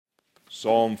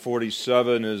Psalm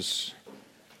 47 has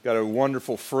got a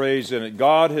wonderful phrase in it.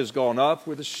 God has gone up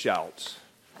with a shout.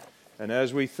 And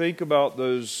as we think about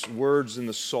those words in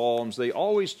the Psalms, they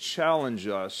always challenge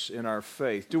us in our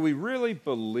faith. Do we really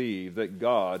believe that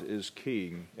God is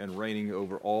king and reigning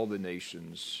over all the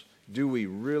nations? Do we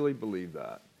really believe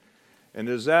that? And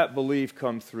does that belief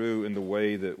come through in the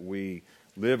way that we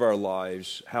live our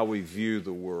lives, how we view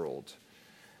the world?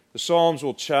 The Psalms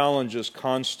will challenge us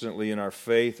constantly in our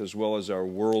faith as well as our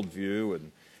worldview.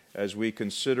 And as we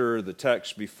consider the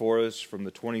text before us from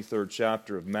the 23rd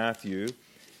chapter of Matthew,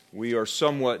 we are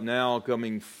somewhat now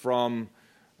coming from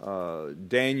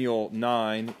Daniel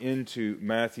 9 into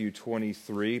Matthew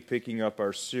 23, picking up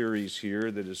our series here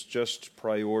that is just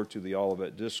prior to the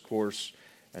Olivet Discourse,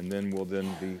 and then we'll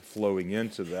be flowing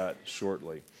into that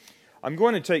shortly. I'm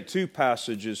going to take two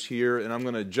passages here, and I'm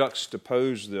going to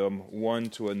juxtapose them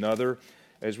one to another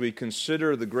as we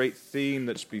consider the great theme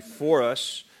that's before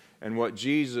us and what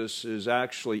Jesus is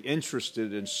actually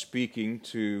interested in speaking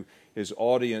to his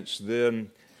audience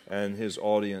then and his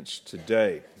audience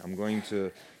today. I'm going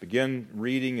to begin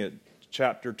reading at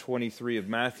chapter 23 of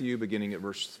Matthew, beginning at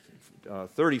verse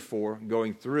 34,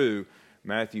 going through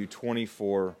Matthew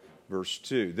 24, verse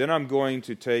 2. Then I'm going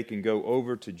to take and go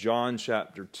over to John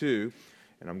chapter 2,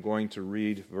 and I'm going to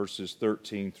read verses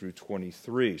 13 through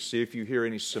 23. See if you hear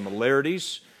any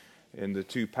similarities in the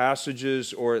two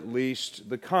passages, or at least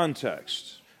the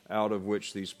context out of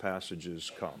which these passages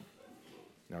come.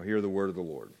 Now hear the word of the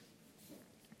Lord.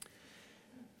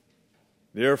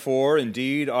 Therefore,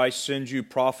 indeed, I send you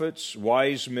prophets,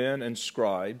 wise men, and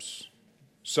scribes.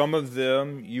 Some of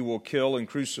them you will kill and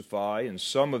crucify, and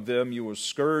some of them you will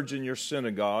scourge in your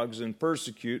synagogues and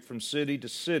persecute from city to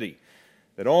city,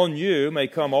 that on you may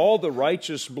come all the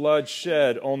righteous blood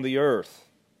shed on the earth,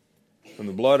 from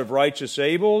the blood of righteous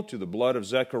Abel to the blood of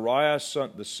Zechariah,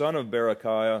 the son of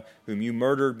Berechiah, whom you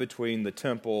murdered between the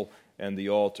temple and the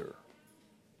altar.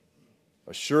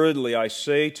 Assuredly, I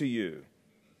say to you,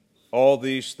 all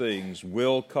these things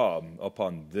will come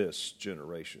upon this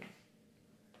generation.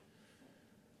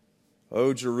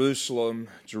 O Jerusalem,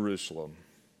 Jerusalem,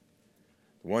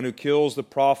 the one who kills the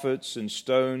prophets and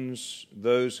stones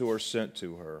those who are sent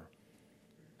to her.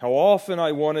 How often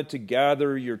I wanted to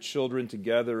gather your children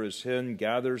together as hen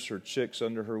gathers her chicks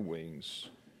under her wings,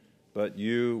 but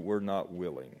you were not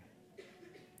willing.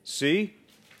 See,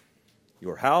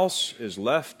 your house is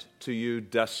left to you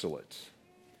desolate.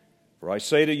 For I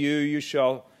say to you, you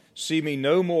shall see me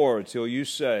no more till you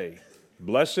say,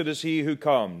 Blessed is he who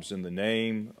comes in the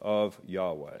name of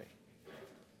Yahweh.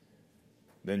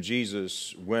 Then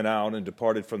Jesus went out and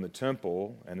departed from the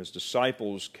temple, and his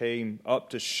disciples came up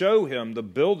to show him the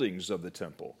buildings of the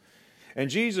temple.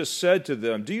 And Jesus said to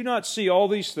them, Do you not see all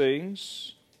these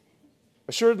things?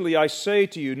 Assuredly, I say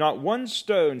to you, not one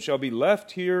stone shall be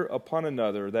left here upon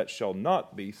another that shall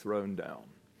not be thrown down.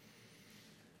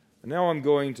 And now I'm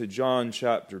going to John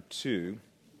chapter 2,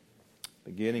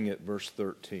 beginning at verse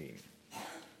 13.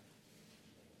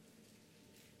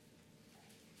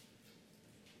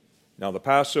 Now the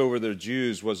Passover of the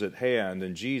Jews was at hand,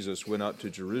 and Jesus went up to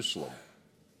Jerusalem.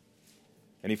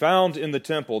 And he found in the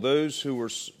temple those who were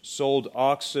sold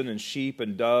oxen and sheep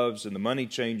and doves and the money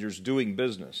changers doing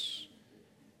business.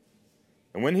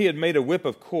 And when he had made a whip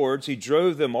of cords, he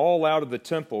drove them all out of the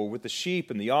temple with the sheep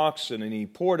and the oxen, and he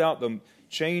poured out the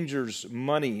changers'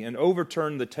 money and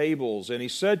overturned the tables. And he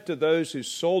said to those who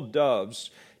sold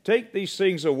doves, Take these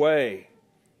things away.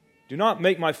 Do not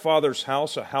make my Father's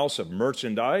house a house of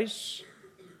merchandise.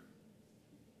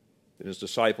 Then his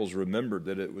disciples remembered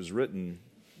that it was written,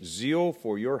 Zeal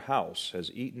for your house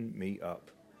has eaten me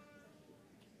up.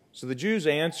 So the Jews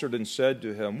answered and said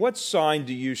to him, What sign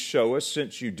do you show us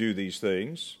since you do these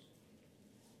things?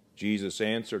 Jesus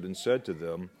answered and said to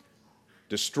them,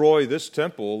 Destroy this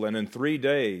temple, and in 3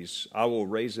 days I will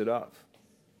raise it up.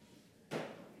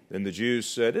 Then the Jews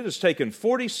said, It has taken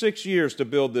 46 years to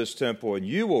build this temple, and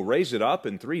you will raise it up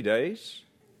in 3 days?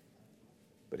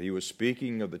 But he was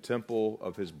speaking of the temple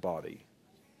of his body.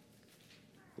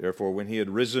 Therefore, when he had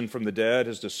risen from the dead,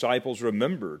 his disciples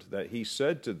remembered that he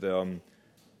said to them,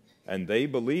 and they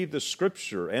believed the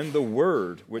scripture and the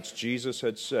word which Jesus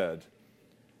had said.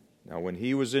 Now, when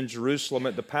he was in Jerusalem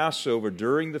at the Passover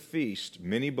during the feast,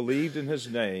 many believed in his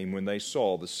name when they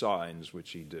saw the signs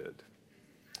which he did.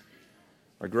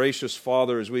 Our gracious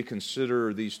Father, as we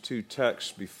consider these two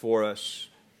texts before us,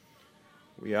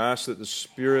 we ask that the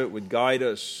Spirit would guide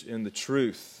us in the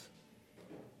truth.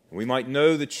 We might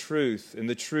know the truth, and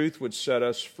the truth would set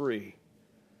us free.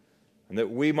 And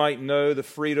that we might know the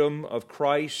freedom of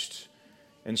Christ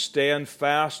and stand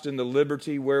fast in the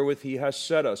liberty wherewith he has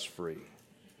set us free.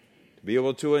 to be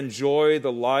able to enjoy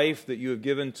the life that you have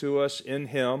given to us in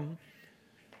Him.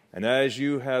 And as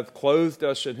you have clothed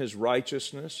us in His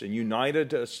righteousness and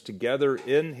united us together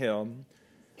in Him,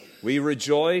 we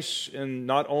rejoice in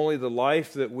not only the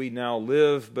life that we now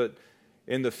live, but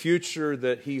in the future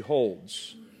that He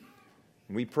holds.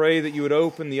 We pray that you would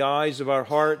open the eyes of our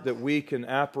heart that we can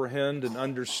apprehend and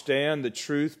understand the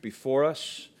truth before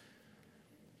us,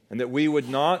 and that we would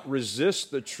not resist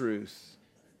the truth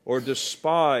or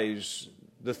despise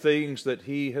the things that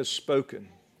He has spoken.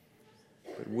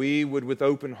 But we would, with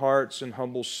open hearts and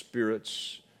humble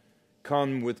spirits,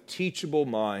 come with teachable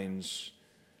minds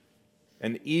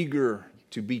and eager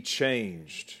to be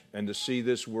changed and to see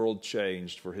this world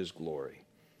changed for His glory.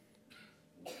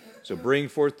 So bring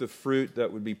forth the fruit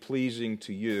that would be pleasing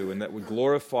to you and that would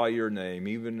glorify your name,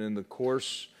 even in the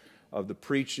course of the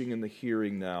preaching and the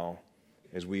hearing now,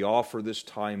 as we offer this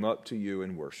time up to you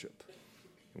in worship.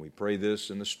 And we pray this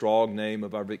in the strong name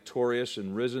of our victorious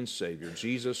and risen Savior,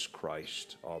 Jesus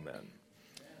Christ. Amen.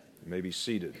 You may be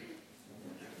seated.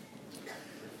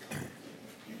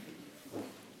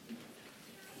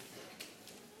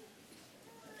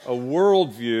 A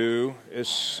worldview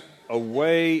is a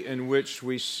way in which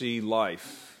we see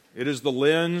life. It is the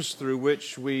lens through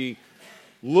which we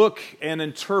look and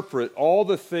interpret all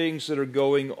the things that are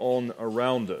going on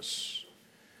around us.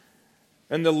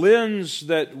 And the lens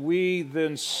that we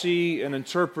then see and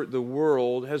interpret the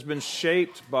world has been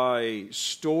shaped by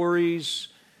stories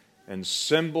and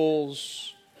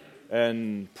symbols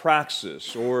and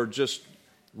praxis, or just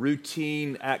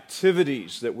routine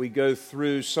activities that we go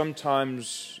through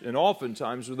sometimes and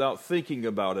oftentimes without thinking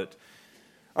about it.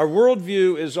 Our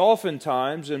worldview is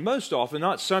oftentimes, and most often,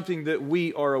 not something that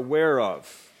we are aware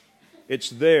of. It's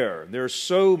there. There's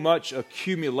so much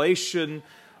accumulation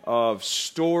of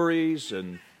stories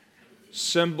and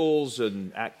symbols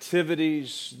and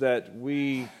activities that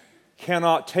we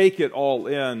cannot take it all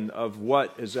in of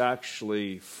what is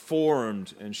actually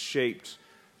formed and shaped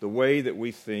the way that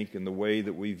we think and the way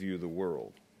that we view the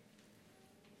world.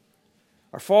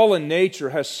 Our fallen nature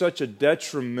has such a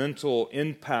detrimental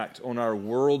impact on our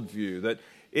worldview that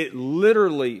it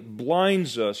literally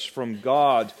blinds us from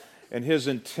God and His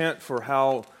intent for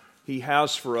how He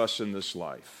has for us in this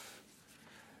life.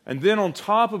 And then on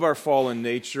top of our fallen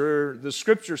nature, the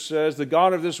Scripture says the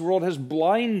God of this world has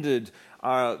blinded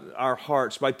our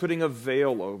hearts by putting a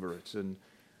veil over it.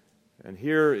 And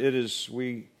here it is,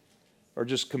 we are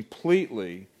just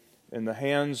completely in the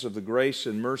hands of the grace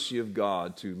and mercy of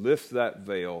God to lift that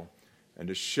veil and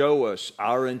to show us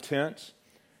our intent,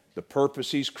 the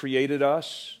purpose He's created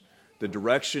us, the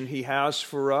direction He has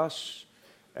for us,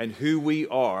 and who we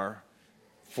are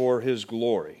for His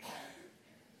glory.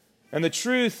 And the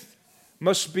truth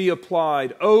must be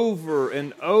applied over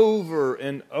and over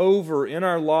and over in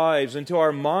our lives until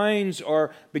our minds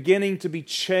are beginning to be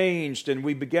changed and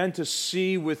we begin to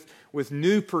see with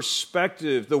new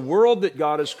perspective the world that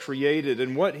God has created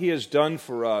and what He has done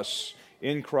for us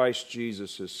in Christ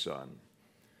Jesus, His Son.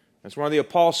 That's why the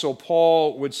Apostle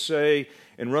Paul would say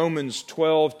in Romans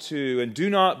 12:2, "And do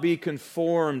not be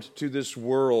conformed to this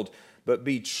world, but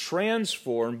be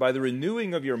transformed by the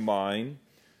renewing of your mind,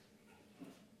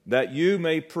 that you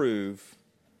may prove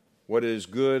what is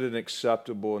good and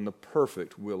acceptable and the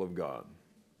perfect will of God."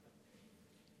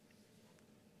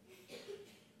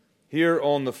 Here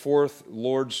on the fourth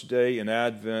Lord's Day in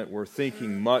Advent, we're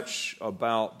thinking much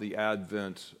about the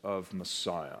advent of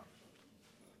Messiah.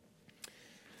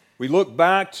 We look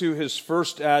back to His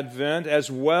first advent as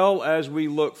well as we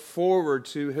look forward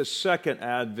to His second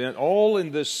advent, all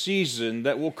in this season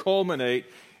that will culminate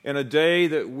in a day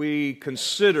that we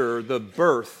consider the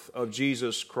birth of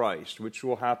Jesus Christ, which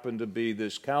will happen to be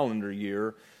this calendar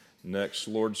year, next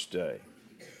Lord's Day.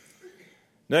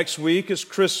 Next week is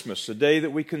Christmas, the day that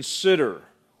we consider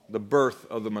the birth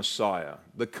of the Messiah,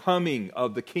 the coming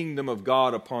of the kingdom of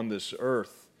God upon this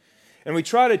earth. And we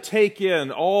try to take in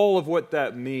all of what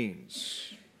that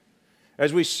means.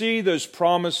 As we see those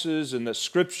promises in the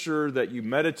Scripture that you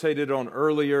meditated on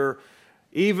earlier,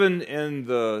 even in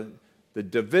the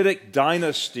Davidic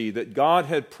dynasty that God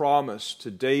had promised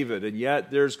to David, and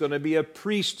yet there's going to be a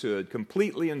priesthood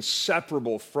completely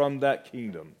inseparable from that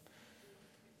kingdom.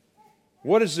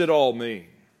 What does it all mean?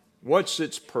 What's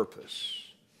its purpose?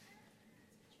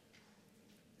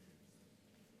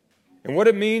 And what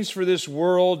it means for this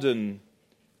world and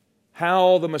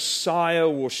how the Messiah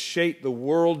will shape the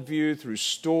worldview through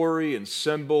story and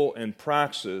symbol and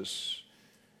praxis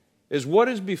is what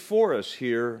is before us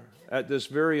here at this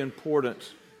very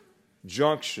important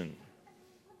junction.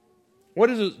 What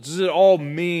does it all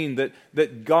mean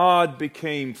that God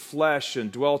became flesh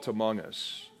and dwelt among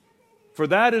us? For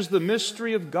that is the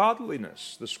mystery of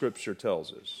godliness, the Scripture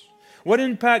tells us. What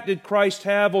impact did Christ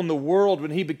have on the world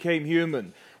when He became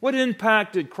human? What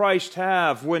impact did Christ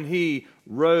have when He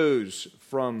rose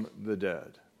from the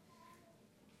dead?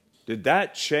 Did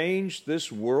that change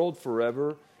this world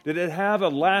forever? Did it have a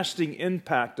lasting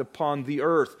impact upon the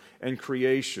earth and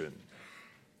creation?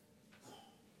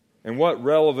 And what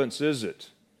relevance is it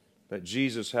that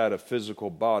Jesus had a physical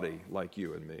body like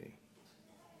you and me?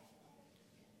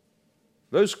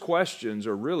 Those questions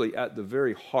are really at the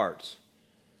very heart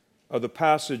of the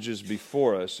passages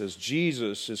before us as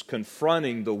Jesus is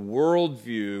confronting the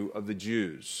worldview of the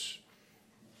Jews.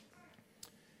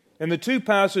 In the two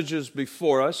passages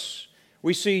before us,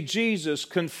 we see Jesus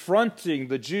confronting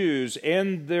the Jews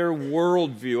and their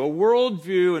worldview, a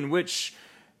worldview in which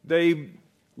they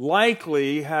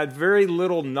likely had very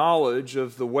little knowledge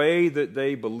of the way that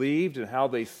they believed and how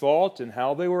they thought and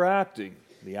how they were acting,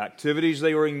 the activities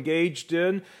they were engaged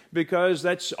in, because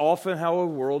that's often how a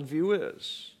worldview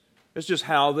is. It's just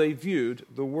how they viewed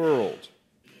the world.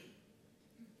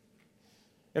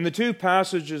 In the two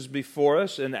passages before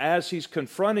us, and as he's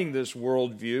confronting this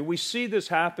worldview, we see this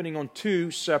happening on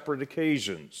two separate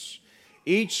occasions.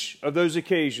 Each of those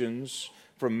occasions,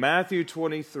 from Matthew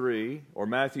 23, or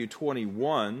Matthew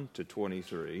 21 to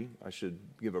 23, I should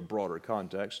give a broader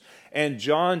context, and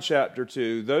John chapter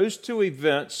 2, those two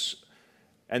events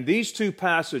and these two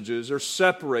passages are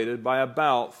separated by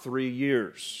about 3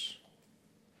 years.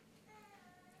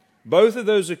 Both of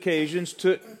those occasions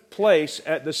took place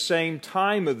at the same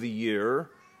time of the year,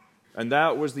 and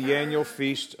that was the annual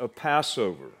feast of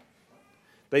Passover.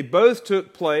 They both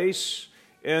took place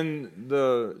in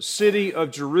the city of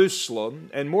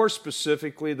Jerusalem, and more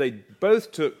specifically, they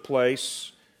both took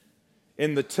place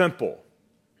in the temple.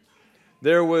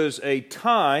 There was a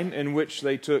time in which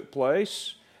they took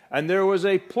place, and there was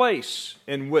a place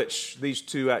in which these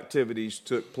two activities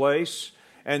took place,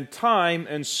 and time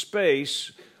and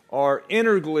space are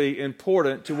integrally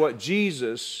important to what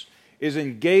Jesus is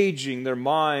engaging their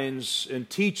minds and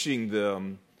teaching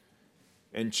them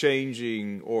and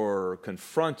changing or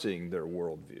confronting their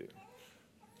worldview.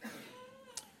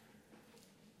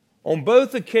 On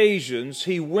both occasions,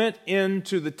 he went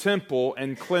into the temple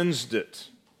and cleansed it.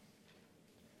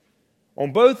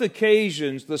 On both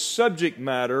occasions, the subject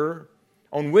matter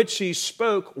on which he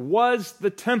spoke was the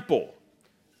temple,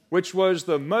 which was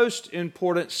the most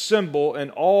important symbol in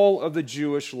all of the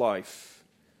Jewish life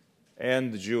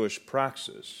and the Jewish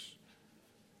praxis.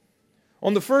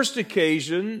 On the first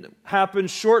occasion, happened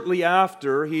shortly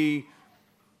after he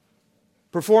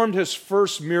performed his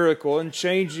first miracle in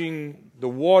changing the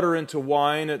water into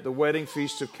wine at the wedding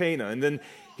feast of Cana. And then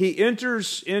he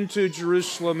enters into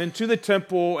Jerusalem, into the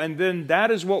temple, and then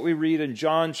that is what we read in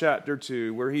John chapter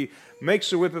 2, where he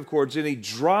makes a whip of cords and he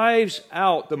drives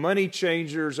out the money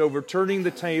changers, overturning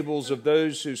the tables of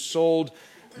those who sold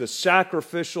the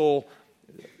sacrificial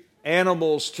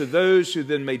animals to those who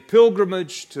then made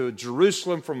pilgrimage to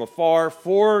Jerusalem from afar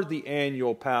for the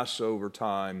annual Passover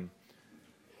time.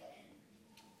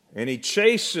 And he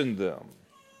chastened them.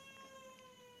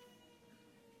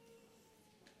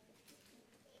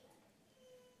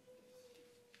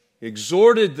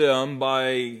 Exhorted them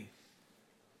by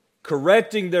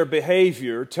correcting their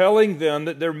behavior, telling them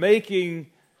that they're making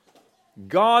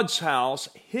God's house,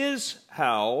 His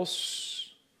house,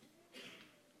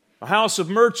 a house of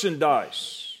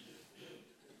merchandise,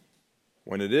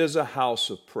 when it is a house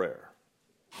of prayer.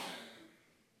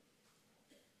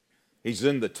 He's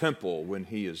in the temple when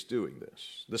he is doing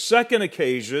this. The second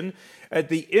occasion, at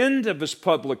the end of his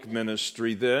public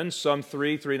ministry then, some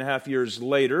 3.5 years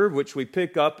later, which we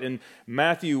pick up in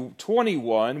Matthew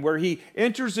 21, where he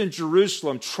enters in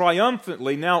Jerusalem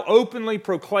triumphantly, now openly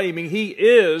proclaiming he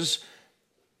is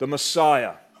the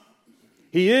Messiah.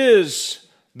 He is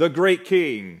the great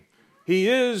king. He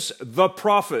is the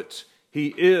prophet.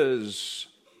 He is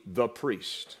the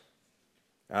priest,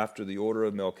 after the order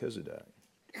of Melchizedek.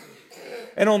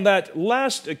 And on that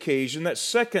last occasion, that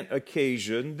second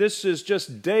occasion, this is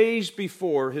just days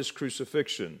before his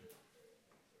crucifixion.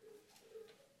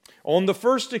 On the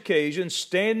first occasion,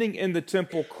 standing in the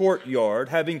temple courtyard,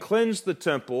 having cleansed the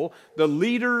temple, the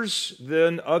leaders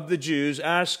then of the Jews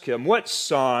ask him, "What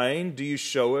sign do you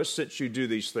show us that you do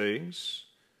these things?"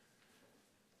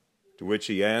 To which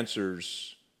he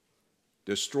answers,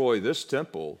 "Destroy this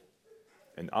temple,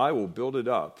 and I will build it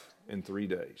up in 3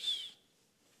 days."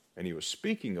 And he was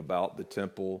speaking about the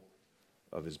temple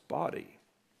of his body.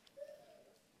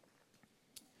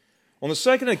 On the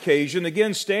second occasion,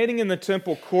 again standing in the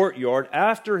temple courtyard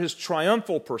after his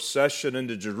triumphal procession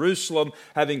into Jerusalem,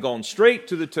 having gone straight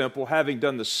to the temple, having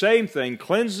done the same thing,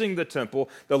 cleansing the temple,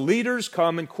 the leaders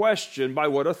come and question, by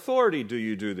what authority do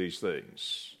you do these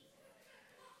things?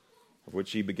 Of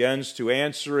which he begins to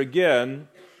answer again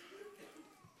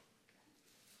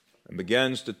and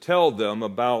begins to tell them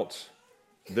about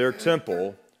their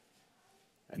temple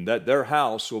and that their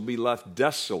house will be left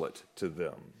desolate to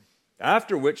them.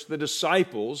 After which the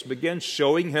disciples begin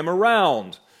showing him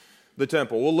around the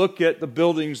temple. We'll look at the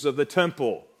buildings of the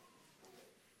temple.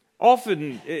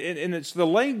 Often, and it's the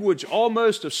language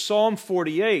almost of Psalm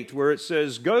 48, where it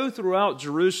says, go throughout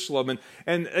Jerusalem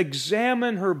and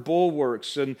examine her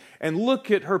bulwarks and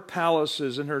look at her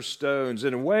palaces and her stones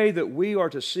in a way that we are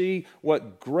to see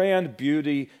what grand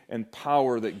beauty and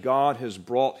power that God has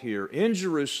brought here in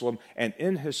Jerusalem and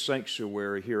in his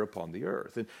sanctuary here upon the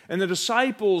earth. And the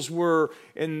disciples were,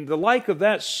 in the like of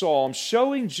that psalm,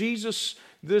 showing Jesus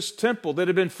this temple that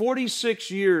had been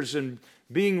 46 years and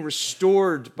being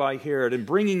restored by Herod and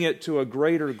bringing it to a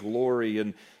greater glory,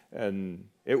 and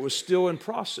it was still in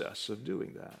process of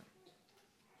doing that.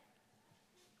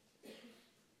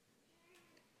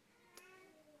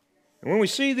 And when we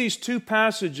see these two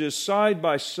passages side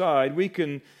by side, we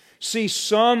can see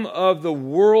some of the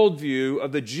worldview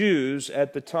of the Jews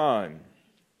at the time.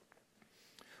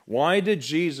 Why did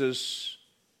Jesus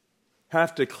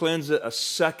have to cleanse it a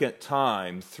second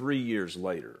time 3 years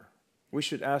later? We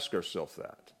should ask ourselves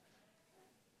that.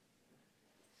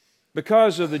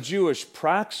 Because of the Jewish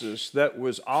praxis that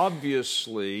was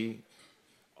obviously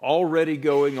already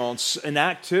going on, an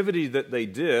activity that they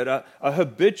did, a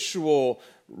habitual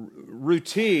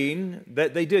routine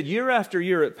that they did year after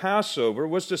year at Passover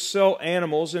was to sell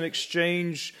animals and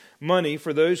exchange money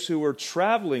for those who were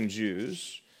traveling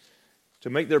Jews to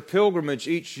make their pilgrimage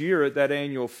each year at that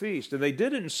annual feast. And they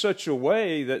did it in such a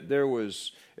way that there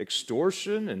was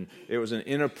extortion, and it was an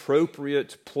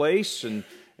inappropriate place and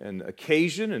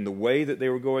occasion in the way that they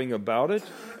were going about it.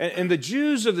 And the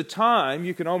Jews of the time,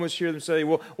 you can almost hear them say,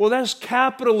 well, that's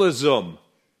capitalism.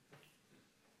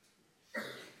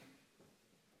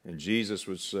 And Jesus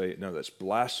would say, no, that's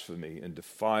blasphemy and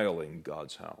defiling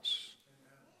God's house.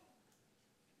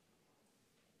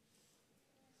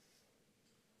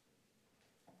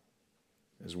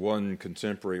 As one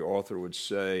contemporary author would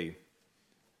say,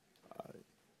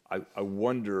 I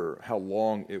wonder how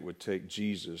long it would take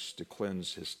Jesus to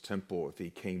cleanse his temple if he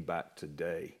came back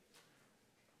today.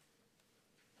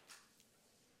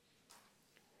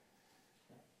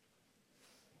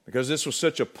 Because this was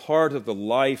such a part of the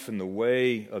life and the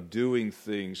way of doing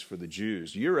things for the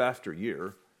Jews, year after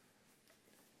year.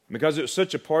 Because it was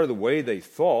such a part of the way they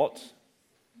thought.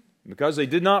 Because they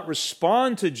did not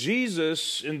respond to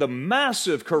Jesus in the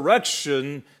massive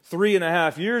correction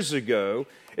 3.5 years ago,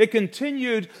 it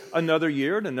continued another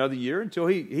year until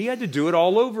he had to do it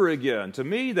all over again. To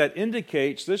me, that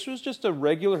indicates this was just a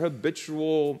regular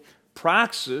habitual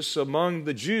praxis among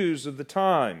the Jews of the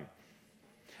time.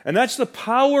 And that's the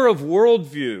power of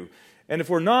worldview. And if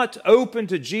we're not open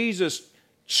to Jesus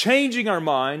changing our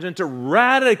minds and to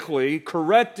radically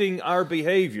correcting our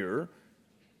behavior,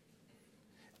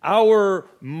 our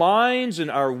minds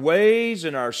and our ways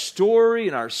and our story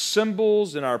and our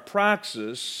symbols and our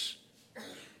praxis,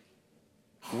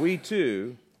 we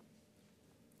too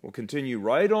will continue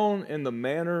right on in the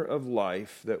manner of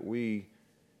life that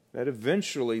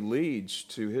eventually leads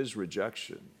to his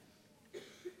rejection.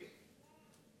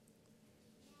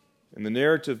 In the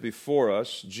narrative before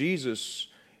us, Jesus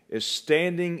is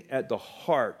standing at the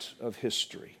heart of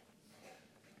history.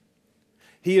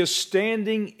 He is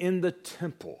standing in the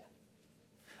temple,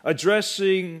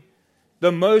 addressing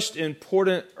the most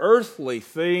important earthly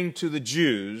thing to the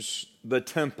Jews, the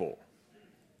temple.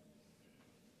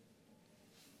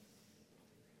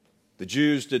 The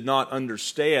Jews did not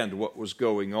understand what was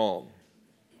going on.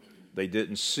 They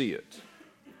didn't see it.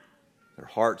 Their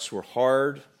hearts were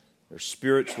hard, their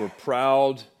spirits were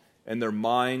proud, and their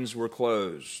minds were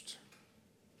closed.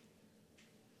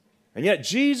 And yet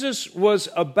Jesus was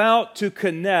about to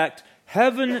connect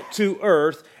heaven to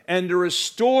earth and to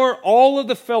restore all of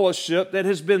the fellowship that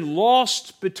has been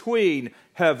lost between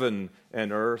heaven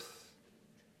and earth,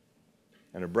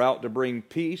 and about to bring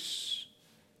peace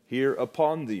here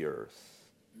upon the earth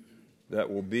that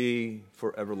will be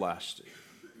for everlasting.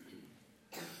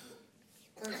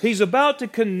 He's about to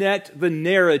connect the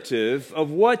narrative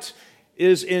of what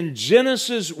is in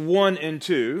Genesis 1 and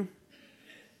 2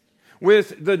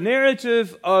 with the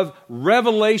narrative of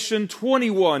Revelation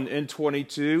 21 and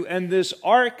 22, and this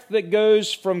arc that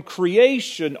goes from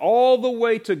creation all the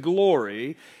way to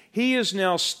glory. He is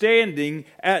now standing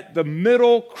at the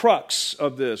middle crux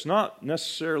of this, not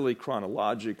necessarily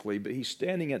chronologically, but he's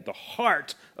standing at the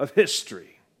heart of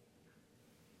history.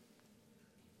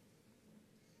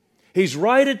 He's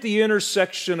right at the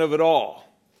intersection of it all,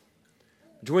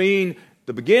 between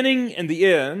the beginning and the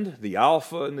end, the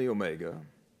Alpha and the Omega,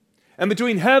 and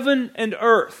between heaven and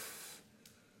earth,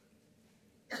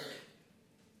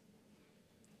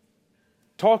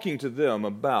 talking to them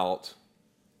about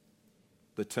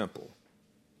the temple.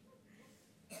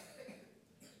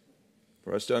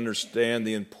 For us to understand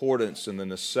the importance and the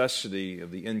necessity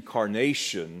of the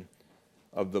incarnation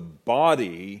of the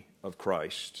body of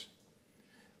Christ,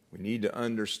 we need to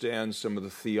understand some of the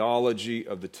theology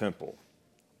of the temple.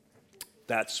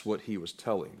 That's what he was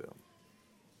telling them.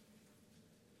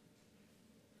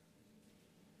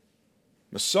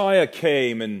 Messiah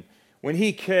came, and when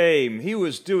he came, he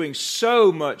was doing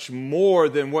so much more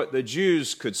than what the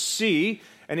Jews could see,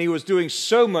 and he was doing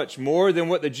so much more than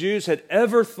what the Jews had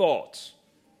ever thought.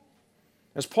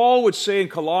 As Paul would say in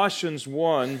Colossians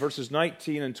 1, verses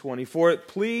 19 and 20, "For it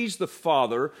pleased the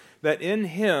Father that in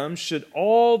him should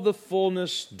all the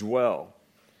fullness dwell,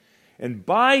 and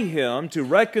by him to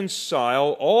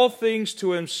reconcile all things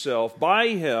to himself, by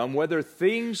him, whether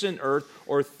things in earth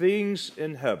or things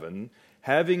in heaven,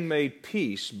 having made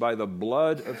peace by the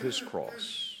blood of his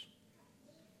cross."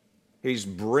 He's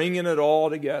bringing it all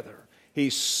together.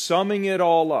 He's summing it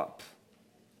all up.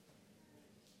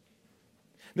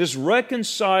 This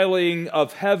reconciling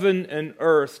of heaven and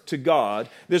earth to God,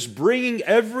 this bringing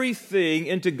everything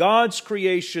into God's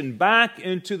creation back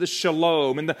into the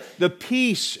shalom and the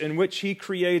peace in which he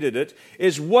created it,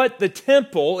 is what the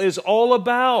temple is all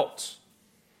about.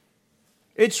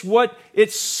 It's what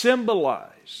it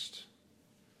symbolized.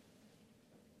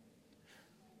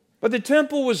 But the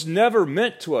temple was never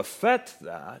meant to affect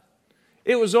that.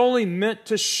 It was only meant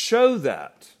to show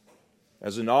that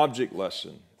as an object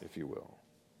lesson, if you will.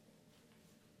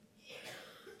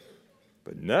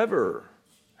 But never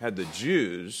had the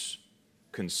Jews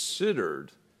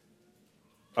considered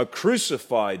a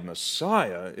crucified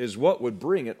Messiah is what would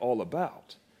bring it all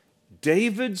about.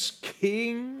 David's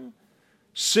king,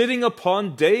 sitting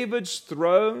upon David's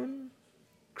throne,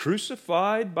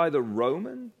 crucified by the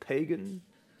Roman pagan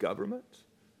government.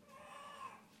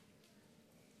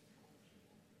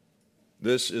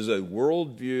 This is a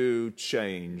worldview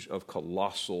change of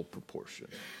colossal proportion.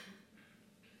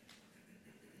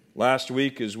 Last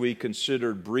week, as we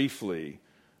considered briefly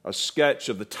a sketch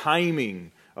of the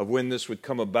timing of when this would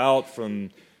come about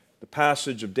from the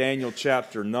passage of Daniel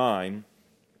chapter 9,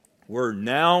 we're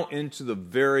now into the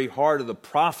very heart of the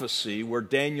prophecy where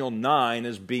Daniel 9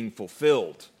 is being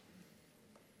fulfilled.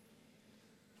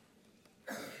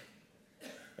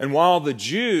 And while the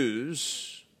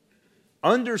Jews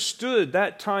understood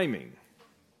that timing,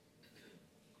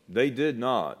 they did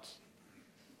not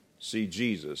see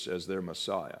Jesus as their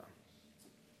Messiah.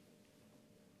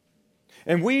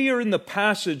 And we are in the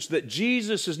passage that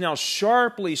Jesus is now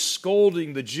sharply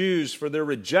scolding the Jews for their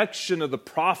rejection of the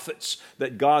prophets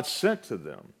that God sent to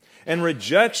them, and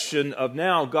rejection of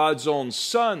now God's own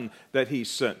Son that he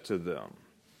sent to them.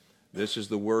 This is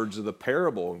the words of the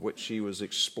parable in which he was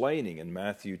explaining in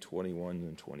Matthew 21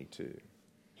 and 22.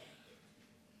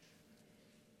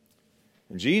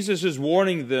 And Jesus is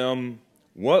warning them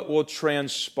what will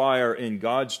transpire in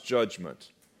God's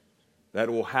judgment that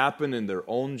will happen in their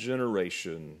own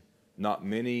generation, not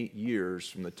many years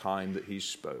from the time that he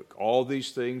spoke. All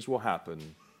these things will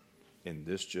happen in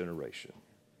this generation.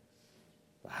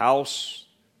 The house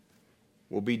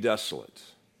will be desolate.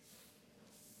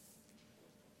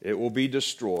 It will be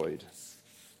destroyed.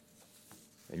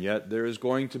 And yet there is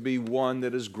going to be one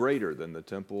that is greater than the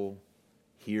temple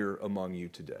here among you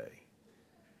today.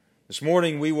 This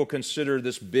morning we will consider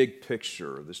this big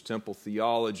picture, this temple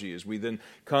theology, as we then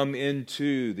come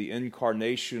into the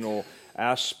incarnational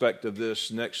aspect of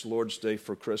this next Lord's Day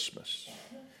for Christmas.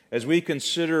 As we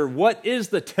consider what is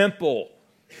the temple?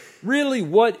 Really,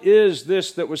 what is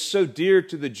this that was so dear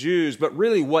to the Jews, but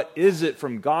really what is it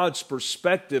from God's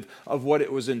perspective of what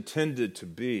it was intended to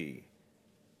be?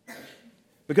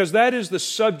 Because that is the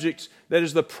subject, that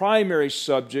is the primary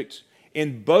subject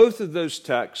in both of those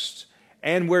texts,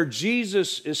 and where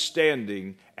Jesus is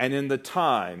standing and in the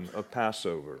time of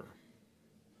Passover.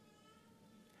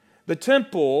 The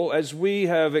temple, as we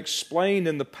have explained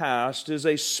in the past, is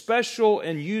a special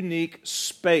and unique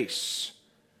space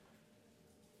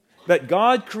that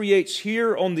God creates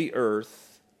here on the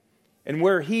earth and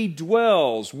where he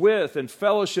dwells with and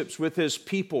fellowships with his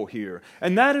people here.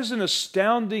 And that is an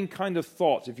astounding kind of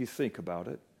thought if you think about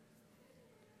it.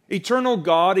 Eternal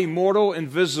God, immortal,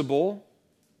 invisible,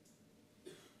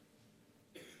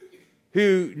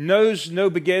 who knows no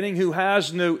beginning, who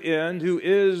has no end, who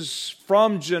is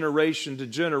from generation to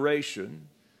generation,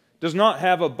 does not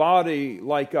have a body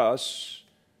like us,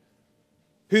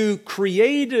 who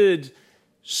created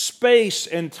space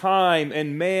and time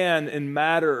and man and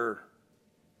matter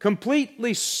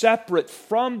completely separate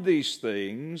from these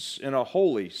things in a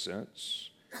holy sense,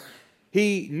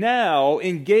 he now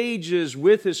engages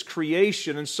with his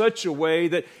creation in such a way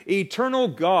that eternal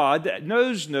God that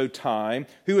knows no time,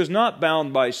 who is not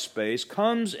bound by space,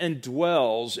 comes and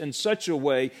dwells in such a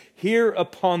way here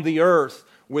upon the earth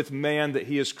with man that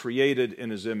he has created in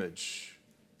his image.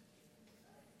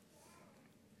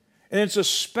 And it's a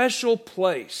special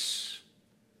place.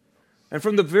 And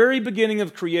from the very beginning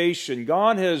of creation,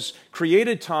 God has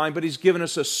created time, but he's given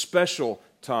us a special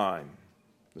time,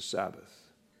 the Sabbath.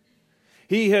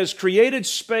 He has created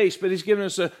space, but he's given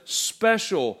us a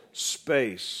special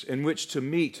space in which to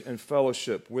meet and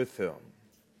fellowship with him.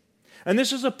 And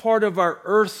this is a part of our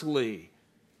earthly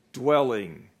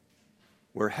dwelling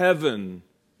where heaven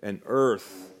and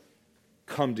earth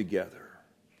come together.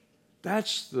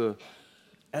 That's the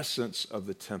essence of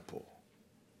the temple.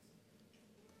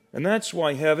 And that's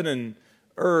why heaven and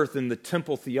earth and the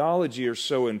temple theology are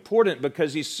so important,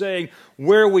 because he's saying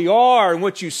where we are and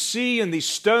what you see in these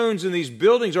stones and these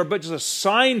buildings are but just a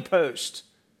signpost.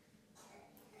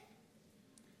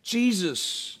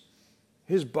 Jesus,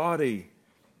 his body,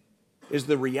 is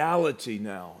the reality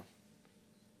now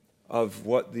of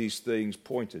what these things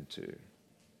pointed to.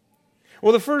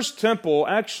 Well, the first temple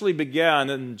actually began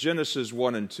in Genesis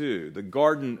 1 and 2, the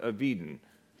Garden of Eden.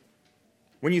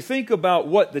 When you think about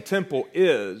what the temple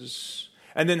is,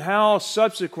 and then how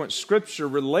subsequent Scripture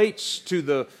relates to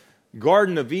the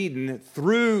Garden of Eden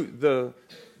through the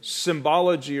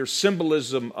symbology or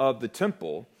symbolism of the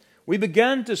temple, we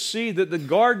begin to see that the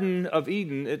Garden of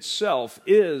Eden itself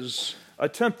is a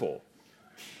temple.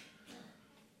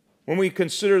 When we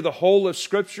consider the whole of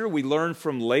Scripture, we learn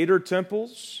from later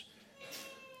temples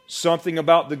something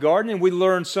about the garden, and we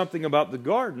learn something about the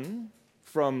garden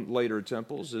from later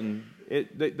temples, and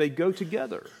they go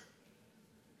together.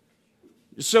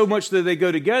 So much that they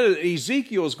go together,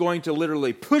 Ezekiel is going to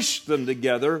literally push them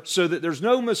together so that there's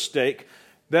no mistake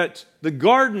that the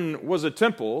garden was a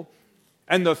temple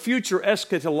and the future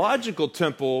eschatological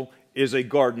temple is a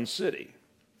garden city.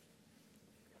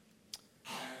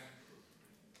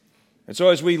 And so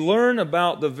as we learn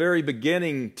about the very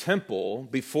beginning temple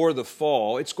before the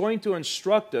fall, it's going to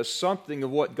instruct us something of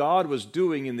what God was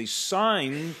doing in these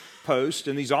signposts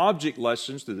and these object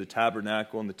lessons through the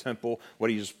tabernacle and the temple, what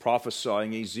he was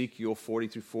prophesying, Ezekiel 40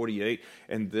 through 48,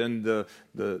 and then the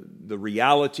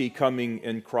reality coming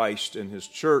in Christ and his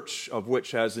church, of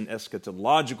which has an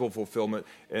eschatological fulfillment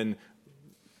in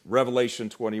Revelation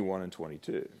 21 and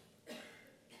 22.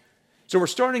 So we're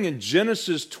starting in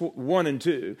Genesis 1 and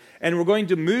 2, and we're going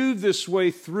to move this way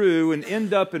through and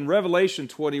end up in Revelation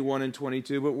 21 and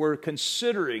 22, but we're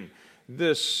considering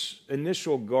this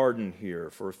initial garden here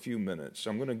for a few minutes.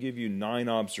 I'm going to give you 9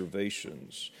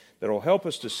 observations that will help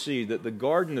us to see that the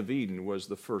Garden of Eden was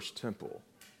the first temple.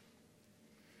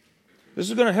 This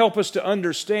is going to help us to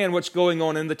understand what's going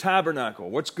on in the tabernacle,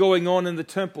 what's going on in the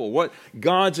temple, what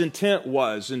God's intent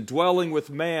was in dwelling with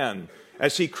man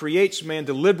as he creates man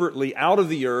deliberately out of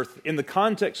the earth in the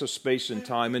context of space and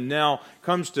time, and now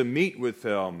comes to meet with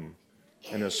him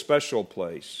in a special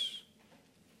place,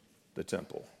 the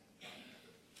temple.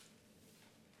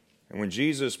 And when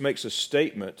Jesus makes a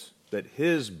statement that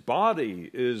his body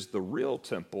is the real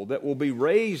temple that will be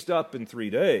raised up in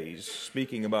 3 days,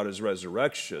 speaking about his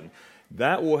resurrection,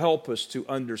 that will help us to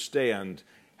understand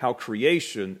how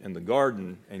creation and the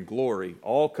garden and glory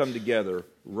all come together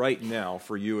right now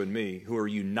for you and me, who are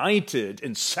united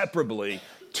inseparably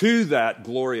to that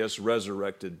glorious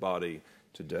resurrected body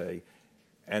today,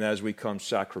 and as we come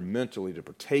sacramentally to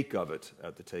partake of it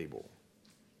at the table.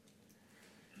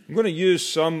 I'm going to use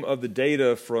some of the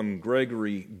data from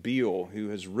Gregory Beale, who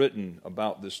has written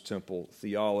about this temple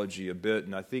theology a bit,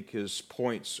 and I think his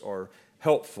points are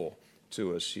helpful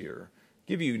to us here. I'll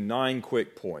give you 9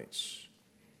 quick points.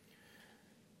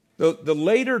 The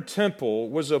later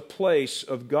temple was a place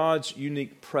of God's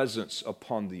unique presence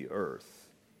upon the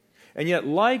earth. And yet,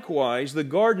 likewise, the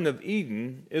Garden of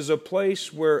Eden is a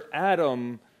place where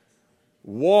Adam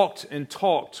walked and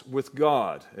talked with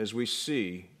God, as we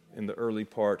see in the early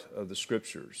part of the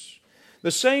Scriptures.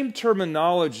 The same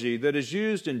terminology that is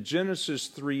used in Genesis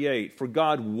 3:8 for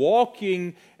God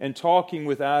walking and talking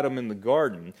with Adam in the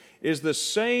garden is the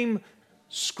same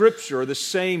Scripture, the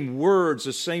same words,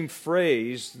 the same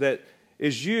phrase that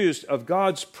is used of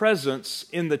God's presence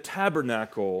in the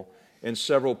tabernacle in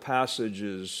several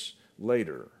passages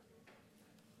later.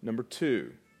 number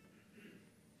 2.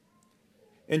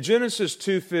 In Genesis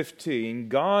 2:15,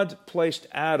 God placed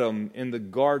Adam in the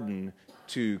garden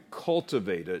to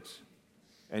cultivate it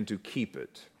and to keep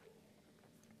it.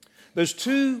 Those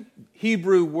 2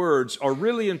 Hebrew words are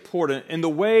really important in the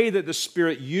way that the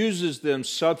Spirit uses them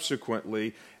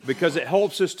subsequently, because it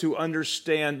helps us to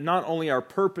understand not only our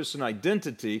purpose and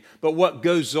identity, but what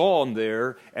goes on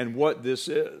there and what this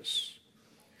is.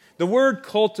 The word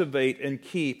cultivate and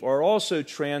keep are also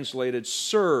translated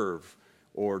serve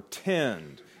or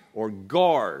tend or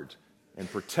guard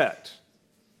and protect.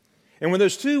 And when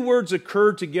those 2 words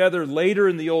occur together later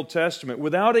in the Old Testament,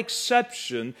 without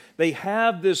exception, they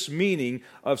have this meaning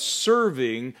of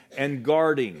serving and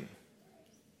guarding.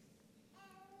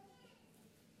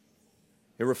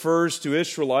 It refers to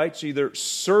Israelites either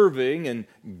serving and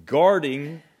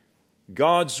guarding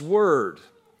God's Word.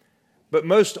 But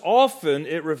most often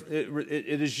it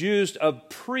is used of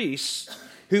priests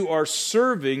who are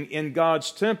serving in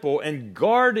God's temple and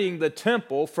guarding the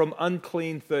temple from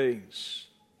unclean things.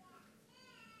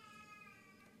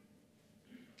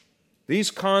 These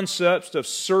concepts of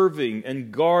serving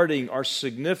and guarding are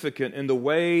significant in the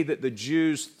way that the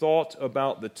Jews thought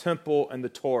about the temple and the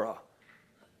Torah.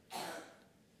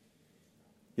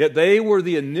 Yet they were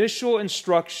the initial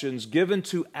instructions given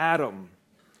to Adam,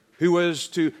 who was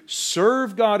to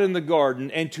serve God in the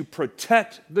garden and to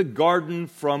protect the garden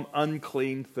from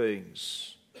unclean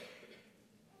things.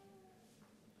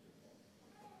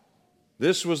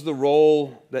 This was the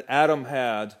role that Adam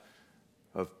had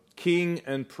of king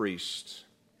and priest.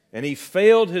 And he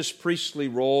failed his priestly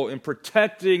role in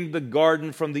protecting the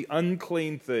garden from the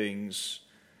unclean things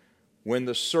when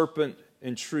the serpent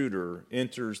intruder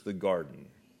enters the garden.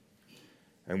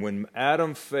 And when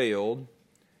Adam failed,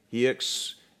 he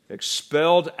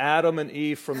expelled Adam and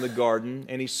Eve from the garden,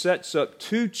 and he sets up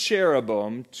 2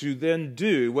 cherubim to then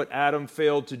do what Adam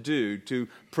failed to do, to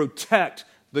protect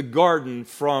the garden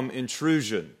from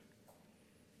intrusion.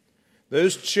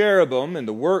 Those cherubim and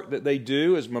the work that they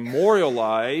do is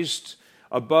memorialized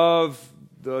above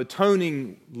the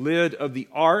atoning lid of the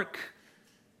ark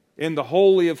in the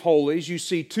Holy of Holies. You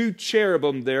see 2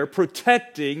 cherubim there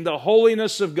protecting the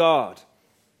holiness of God.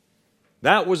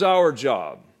 That was our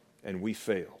job, and we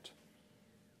failed.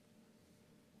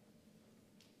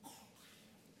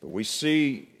 But we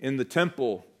see in the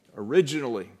temple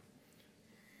originally,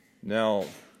 now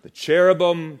the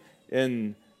cherubim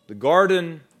in the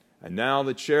garden, and now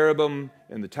the cherubim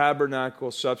in the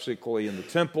tabernacle, subsequently in the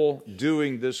temple,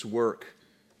 doing this work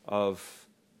of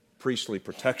priestly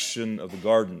protection of the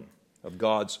garden, of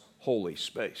God's holy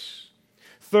space.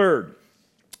 Third,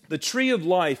 the tree of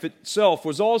life itself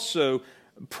was also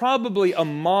probably a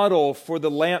model for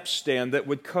the lampstand that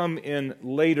would come in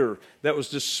later, that was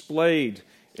displayed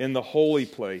in the holy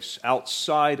place,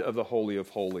 outside of the Holy of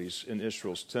Holies in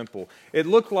Israel's temple. It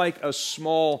looked like a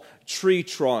small tree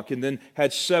trunk and then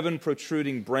had 7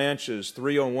 protruding branches,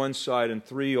 3 on one side and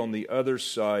 3 on the other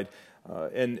side.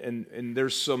 And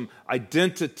there's some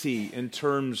identity in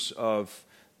terms of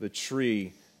the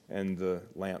tree and the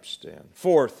lampstand.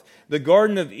 Fourth, the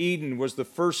Garden of Eden was the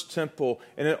first temple,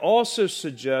 and it also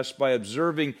suggests, by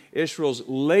observing Israel's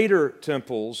later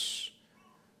temples,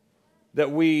 that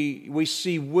we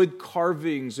see wood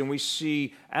carvings and we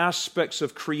see aspects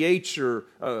of creation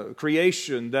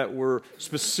that were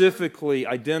specifically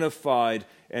identified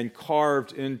and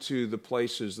carved into the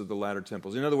places of the latter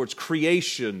temples. In other words,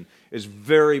 creation is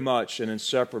very much and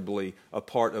inseparably a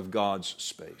part of God's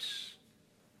space.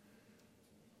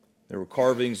 There were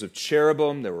carvings of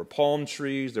cherubim, there were palm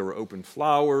trees, there were open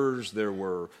flowers, there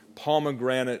were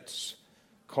pomegranates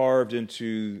carved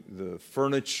into the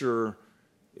furniture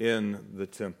in the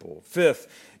temple. Fifth,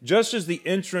 just as the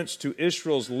entrance to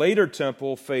Israel's later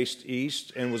temple faced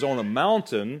east and was on a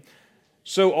mountain,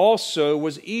 so also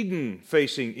was Eden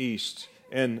facing east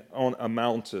and on a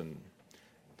mountain.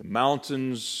 The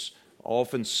mountains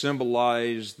often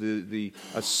symbolize the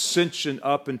ascension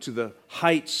up into the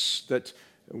heights that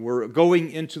were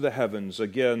going into the heavens.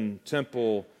 Again,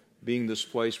 temple being this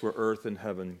place where earth and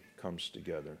heaven comes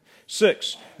together.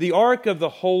 6, the Ark of the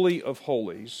Holy of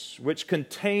Holies, which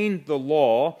contained the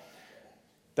law,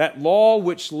 that law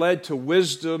which led to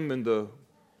wisdom and the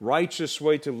righteous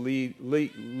way to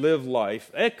live life,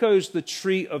 echoes the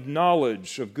tree of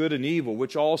knowledge of good and evil,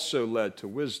 which also led to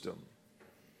wisdom.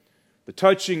 The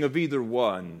touching of either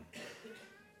one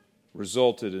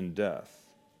resulted in death.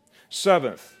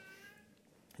 7th,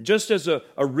 just as a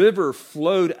river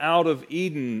flowed out of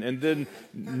Eden and then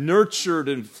nurtured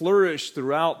and flourished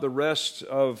throughout the rest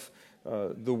of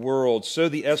the world, so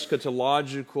the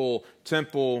eschatological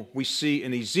temple we see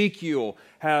in Ezekiel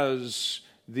has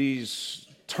these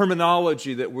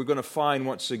terminology that we're going to find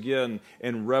once again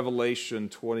in Revelation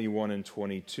 21 and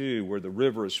 22, where the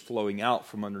river is flowing out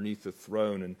from underneath the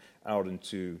throne and out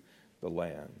into the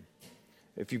land.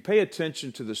 If you pay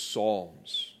attention to the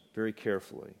Psalms very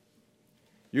carefully,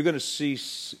 you're going to see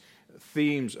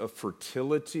themes of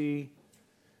fertility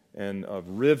and of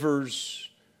rivers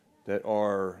that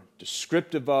are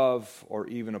descriptive of or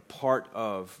even a part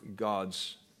of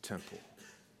God's temple.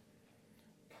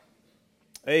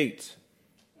 8,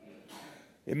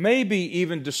 it may be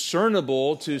even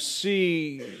discernible to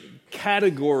see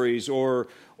categories or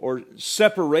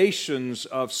separations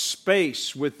of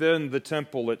space within the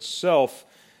temple itself,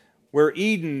 where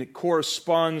Eden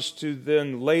corresponds to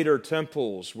then later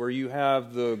temples, where you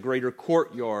have the greater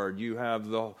courtyard, you have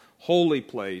the holy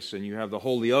place, and you have the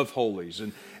Holy of Holies.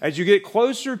 And as you get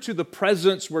closer to the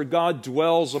presence where God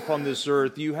dwells upon this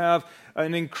earth, you have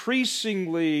an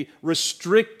increasingly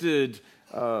restricted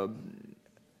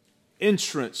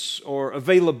entrance or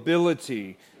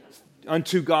availability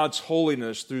unto God's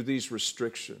holiness through these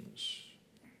restrictions.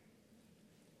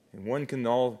 And one can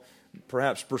all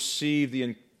perhaps perceive the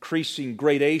increasing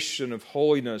gradation of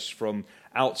holiness from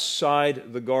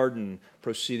outside the garden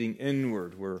proceeding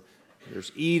inward, where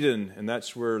there's Eden, and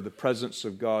that's where the presence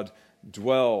of God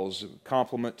dwells, a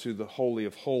complement to the Holy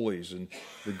of Holies. And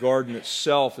the garden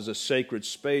itself is a sacred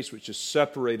space which is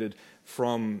separated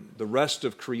from the rest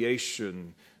of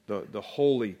creation, the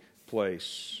holy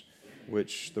place,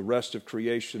 which the rest of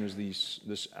creation is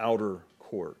this outer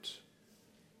court.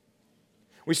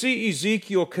 We see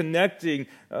Ezekiel connecting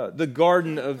the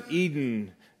Garden of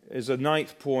Eden as a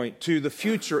 9th point to the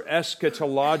future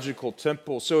eschatological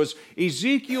temple. So as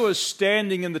Ezekiel is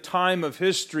standing in the time of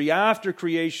history after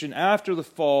creation, after the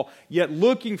fall, yet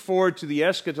looking forward to the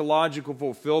eschatological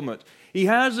fulfillment, he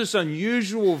has this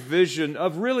unusual vision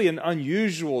of really an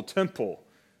unusual temple,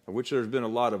 of which there's been a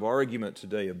lot of argument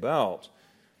today about.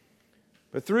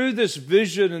 But through this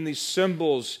vision and these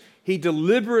symbols, he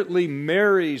deliberately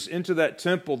marries into that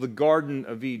temple the Garden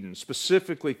of Eden,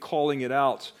 specifically calling it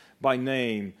out by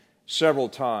name several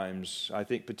times, I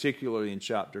think particularly in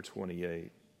chapter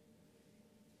 28.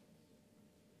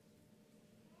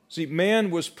 See, man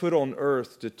was put on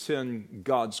earth to tend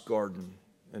God's garden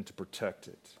and to protect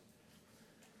it,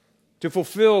 to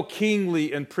fulfill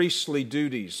kingly and priestly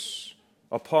duties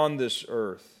upon this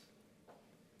earth.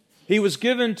 He was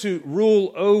given to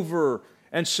rule over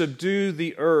and subdue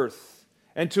the earth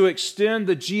and to extend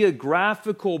the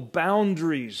geographical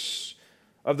boundaries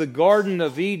of the Garden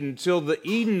of Eden till the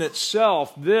Eden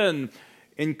itself then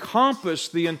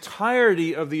encompassed the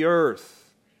entirety of the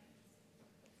earth.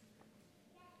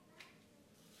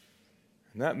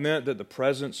 And that meant that the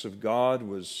presence of God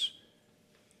was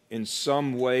in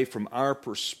some way, from our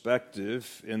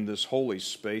perspective, in this holy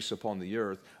space upon the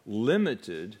earth,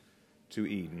 limited to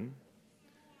Eden.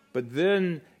 But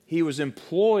then he was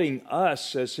employing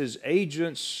us as his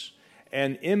agents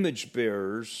and image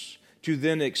bearers to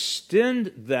then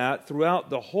extend that throughout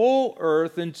the whole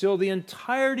earth until the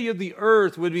entirety of the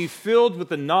earth would be filled with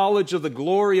the knowledge of the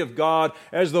glory of God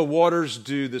as the waters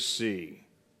do the sea.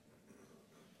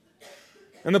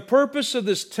 And the purpose of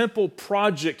this temple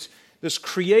project, this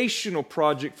creational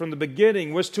project from the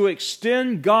beginning, was to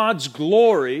extend God's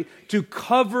glory to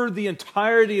cover the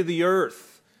entirety of the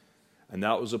earth. And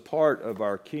that was a part of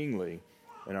our kingly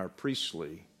and our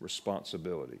priestly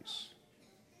responsibilities.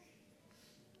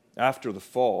 After the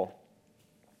fall,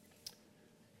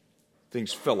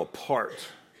 things fell apart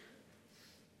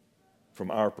from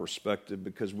our perspective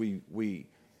because we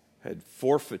had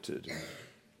forfeited and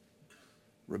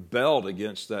rebelled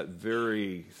against that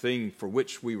very thing for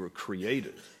which we were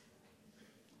created.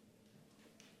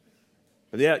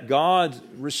 But yet God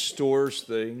restores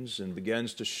things and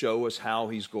begins to show us how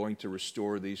He's going to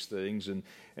restore these things. And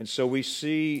so we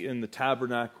see in the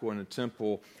tabernacle and the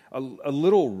temple a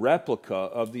little replica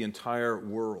of the entire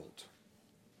world.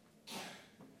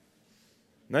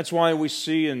 And that's why we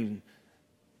see in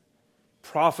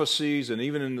prophecies and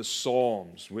even in the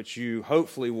Psalms, which you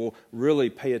hopefully will really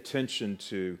pay attention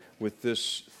to with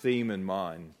this theme in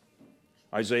mind.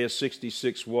 Isaiah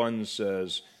 66:1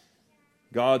 says,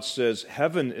 God says,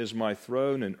 "Heaven is my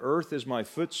throne and earth is my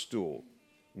footstool.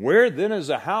 Where then is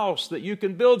a house that you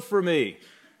can build for me?"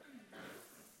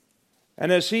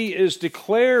 And as he is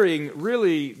declaring,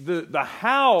 really, the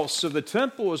house of the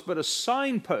temple is but a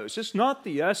signpost. It's not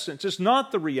the essence. It's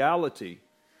not the reality.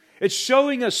 It's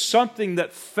showing us something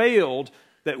that failed,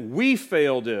 that we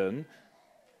failed in,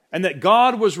 and that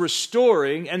God was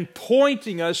restoring and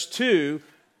pointing us to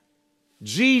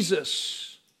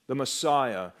Jesus, the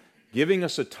Messiah, giving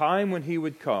us a time when He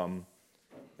would come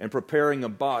and preparing a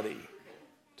body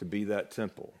to be that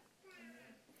temple.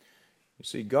 You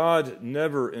see, God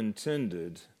never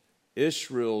intended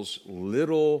Israel's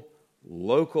little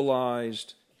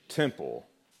localized temple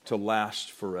to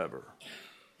last forever.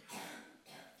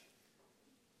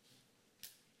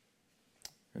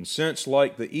 And since,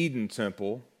 like the Eden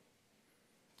temple,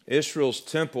 Israel's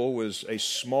temple was a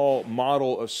small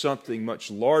model of something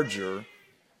much larger,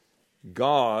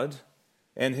 God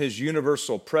and His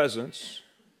universal presence,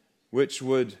 which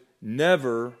would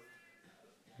never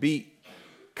be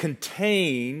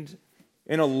contained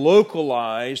in a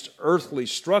localized earthly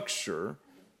structure,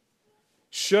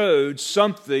 showed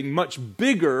something much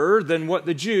bigger than what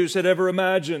the Jews had ever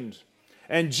imagined.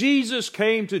 And Jesus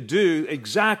came to do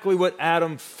exactly what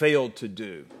Adam failed to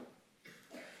do.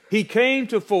 He came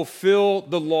to fulfill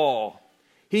the law.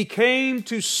 He came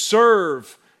to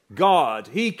serve God.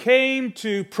 He came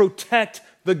to protect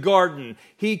the garden.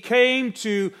 He came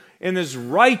to, in His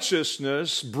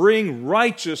righteousness, bring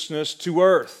righteousness to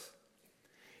earth.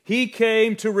 He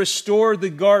came to restore the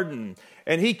garden.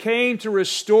 And He came to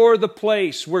restore the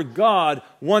place where God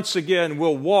once again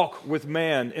will walk with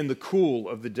man in the cool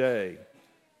of the day.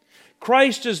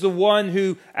 Christ is the one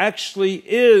who actually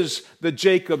is the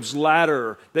Jacob's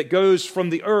ladder that goes from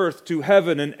the earth to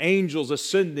heaven and angels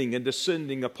ascending and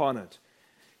descending upon it.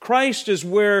 Christ is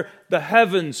where the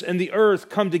heavens and the earth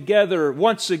come together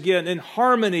once again in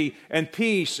harmony and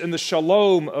peace in the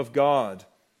shalom of God.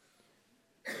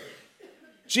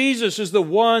 Jesus is the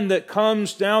one that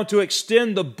comes down to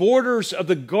extend the borders of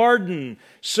the garden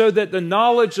so that the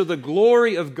knowledge of the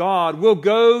glory of God will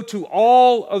go to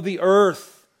all of the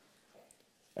earth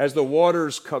as the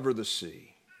waters cover the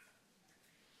sea.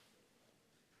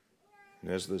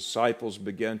 And as the disciples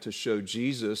began to show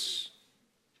Jesus,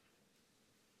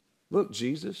 look,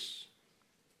 Jesus,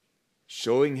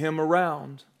 showing Him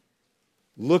around,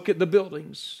 look at the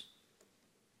buildings.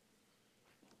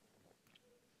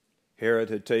 Herod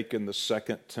had taken the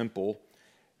second temple,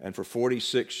 and for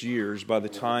 46 years, by the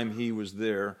time he was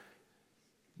there,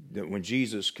 when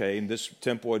Jesus came, this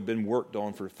temple had been worked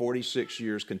on for 46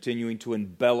 years, continuing to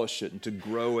embellish it and to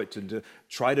grow it and to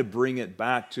try to bring it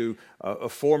back to a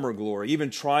former glory, even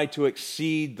try to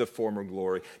exceed the former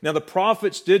glory. Now, the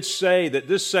prophets did say that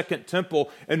this second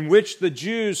temple, in which the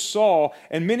Jews saw,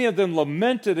 and many of them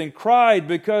lamented and cried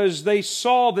because they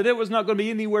saw that it was not going to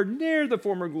be anywhere near the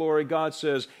former glory, God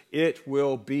says, it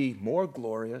will be more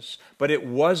glorious. But it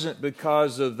wasn't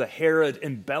because of the Herod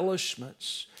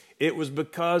embellishments. It was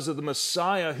because of the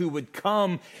Messiah who would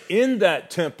come in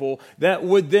that temple that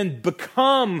would then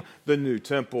become the new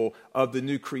temple of the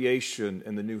new creation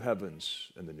and the new heavens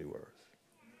and the new earth.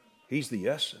 He's the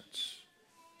essence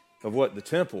of what the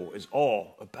temple is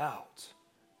all about.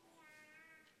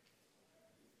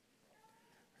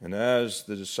 And as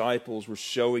the disciples were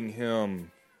showing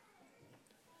Him,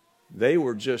 they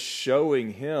were just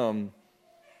showing Him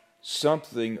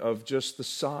something of just the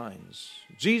signs.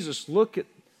 Jesus, look at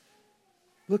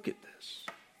this.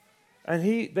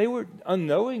 And they were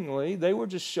unknowingly, they were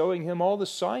just showing Him all the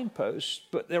signposts,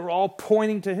 but they were all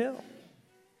pointing to Him.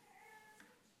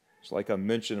 It's like I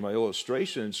mentioned in my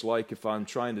illustration, it's like if I'm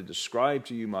trying to describe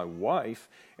to you my wife,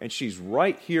 and she's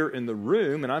right here in the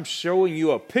room, and I'm showing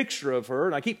you a picture of her,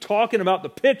 and I keep talking about the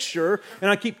picture, and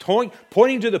I keep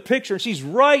pointing to the picture, and she's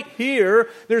right here.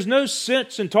 There's no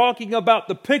sense in talking about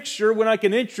the picture when I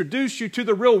can introduce you to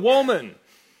the real woman.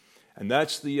 And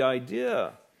that's the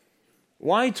idea.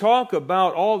 Why talk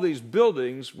about all these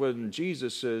buildings when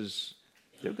Jesus says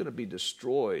they're going to be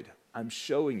destroyed? I'm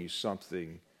showing you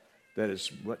something that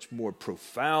is much more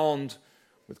profound,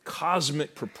 with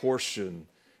cosmic proportion,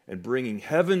 and bringing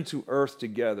heaven to earth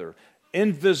together,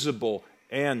 invisible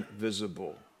and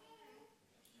visible.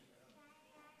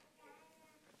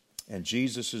 And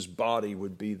Jesus' body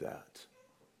would be that.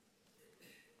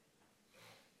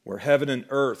 Where heaven and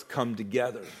earth come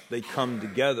together. They come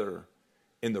together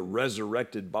in the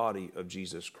resurrected body of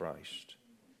Jesus Christ.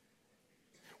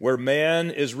 Where man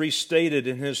is restated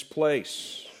in his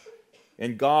place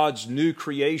in God's new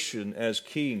creation as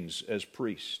kings, as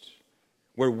priests.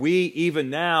 Where we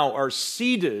even now are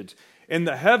seated in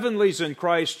the heavenlies in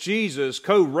Christ Jesus,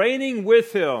 co-reigning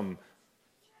with Him.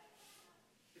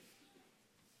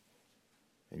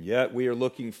 And yet we are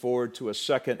looking forward to a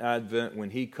second advent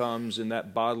when He comes in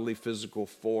that bodily physical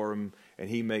form and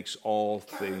He makes all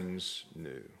things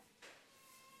new.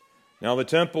 Now the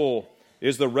temple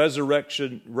is the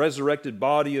resurrected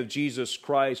body of Jesus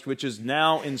Christ, which is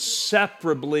now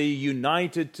inseparably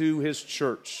united to His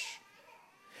church.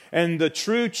 And the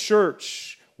true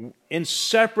church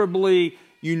inseparably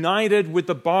united with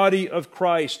the body of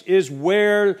Christ, is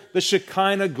where the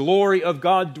Shekinah glory of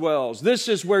God dwells. This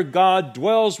is where God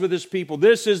dwells with His people.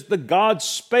 This is the God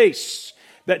space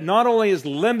that not only is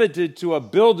limited to a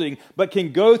building, but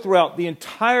can go throughout the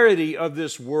entirety of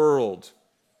this world.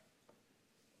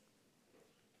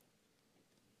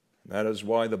 That is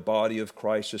why the body of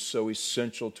Christ is so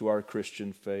essential to our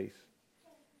Christian faith.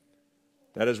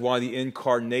 That is why the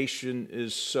incarnation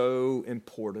is so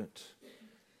important.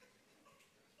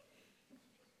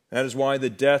 That is why the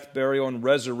death, burial, and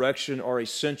resurrection are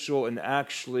essential and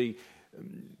actually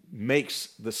makes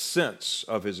the sense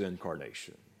of His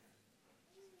incarnation.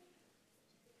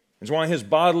 It's why His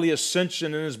bodily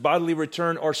ascension and His bodily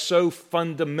return are so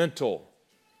fundamental.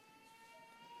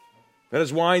 That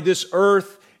is why this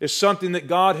earth is something that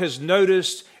God has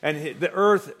noticed, and the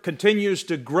earth continues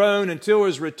to groan until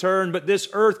His return. But this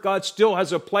earth, God still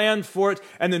has a plan for it,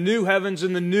 and the new heavens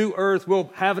and the new earth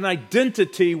will have an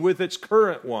identity with its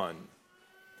current one,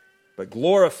 but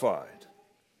glorified.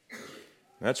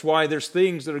 That's why there's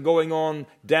things that are going on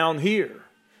down here.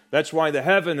 That's why the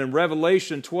heaven in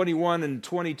Revelation 21 and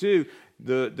 22,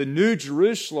 the New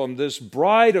Jerusalem, this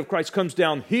bride of Christ, comes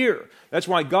down here. That's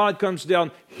why God comes down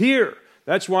here.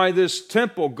 That's why this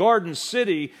temple, garden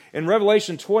city in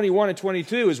Revelation 21 and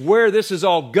 22 is where this is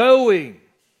all going.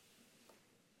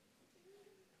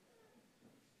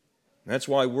 That's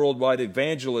why worldwide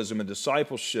evangelism and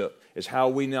discipleship is how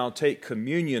we now take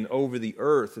communion over the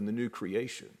earth in the new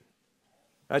creation.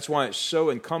 That's why it's so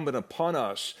incumbent upon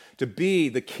us to be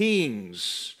the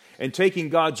kings and taking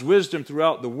God's wisdom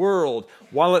throughout the world,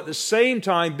 while at the same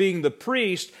time being the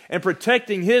priest and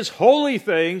protecting His holy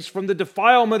things from the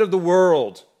defilement of the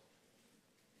world.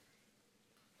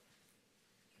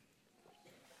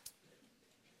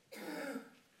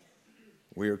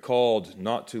 We are called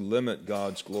not to limit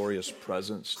God's glorious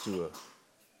presence to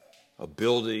a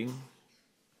building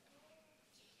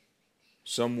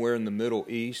somewhere in the Middle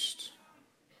East,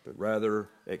 but rather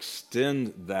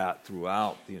extend that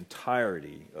throughout the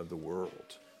entirety of the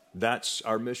world. That's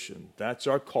our mission. That's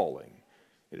our calling.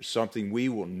 It is something we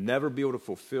will never be able to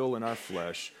fulfill in our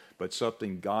flesh, but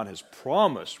something God has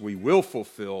promised we will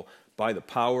fulfill by the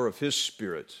power of His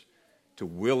Spirit to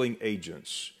willing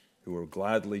agents who are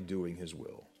gladly doing His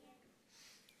will.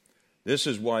 This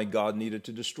is why God needed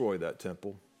to destroy that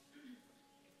temple.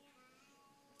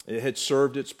 It had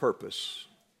served its purpose,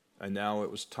 and now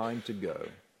it was time to go.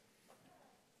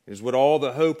 Is what all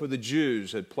the hope of the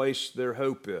Jews had placed their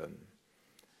hope in.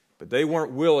 But they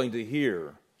weren't willing to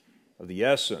hear of the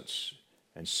essence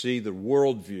and see the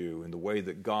worldview in the way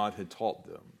that God had taught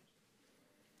them.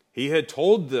 He had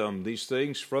told them these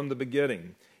things from the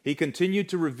beginning. He continued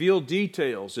to reveal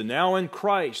details, and now in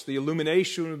Christ the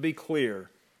illumination would be clear.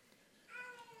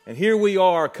 And here we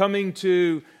are coming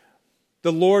to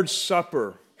the Lord's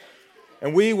Supper.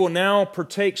 And we will now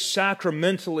partake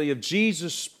sacramentally of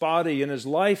Jesus' body and His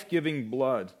life-giving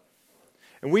blood.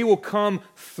 And we will come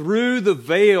through the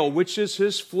veil, which is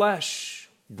His flesh,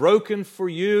 broken for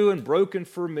you and broken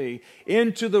for me,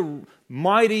 into the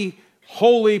mighty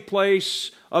holy place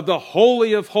of the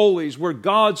Holy of Holies, where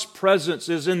God's presence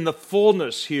is in the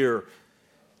fullness here.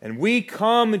 And we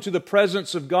come into the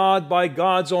presence of God by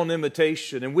God's own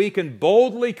invitation. And we can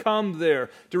boldly come there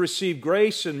to receive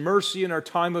grace and mercy in our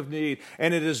time of need.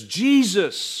 And it is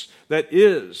Jesus that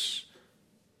is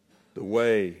the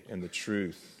way and the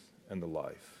truth and the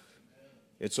life.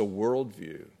 It's a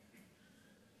worldview.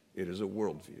 It is a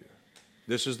worldview.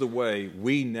 This is the way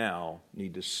we now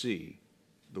need to see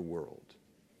the world.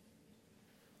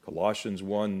 Colossians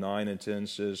 1, 9 and 10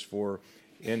 says, "For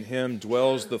in Him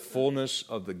dwells the fullness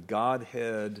of the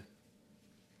Godhead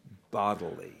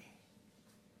bodily."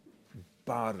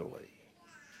 Bodily.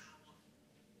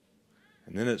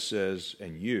 And then it says,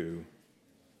 "And you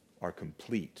are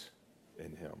complete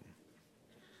in Him."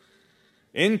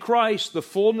 In Christ, the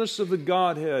fullness of the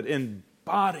Godhead in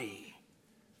body.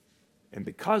 And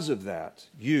because of that,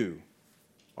 you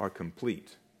are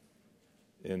complete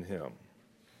in Him.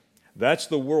 That's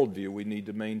the worldview we need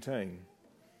to maintain.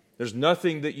 There's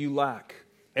nothing that you lack.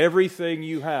 Everything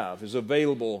you have is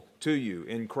available to you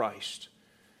in Christ.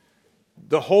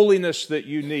 The holiness that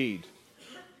you need,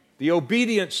 the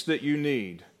obedience that you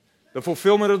need, the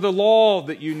fulfillment of the law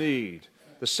that you need,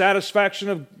 the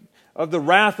satisfaction of the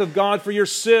wrath of God for your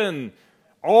sin,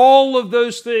 all of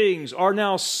those things are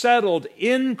now settled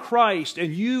in Christ,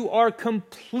 and you are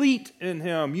complete in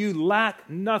Him. You lack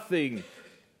nothing.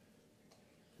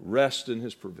 Rest in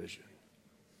His provision.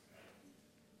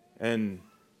 And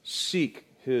seek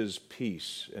His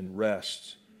peace and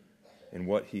rest in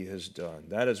what He has done.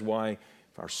 That is why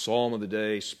our psalm of the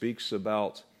day speaks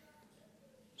about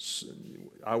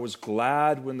I was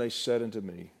glad when they said unto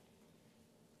me,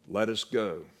 let us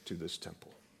go to this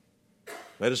temple.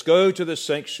 Let us go to the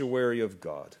sanctuary of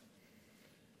God.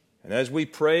 And as we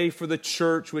pray for the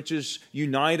church which is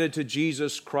united to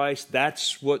Jesus Christ,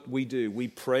 that's what we do. We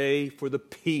pray for the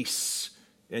peace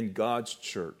in God's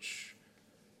church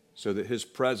so that His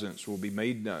presence will be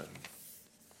made known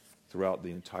throughout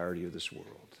the entirety of this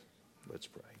world. Let's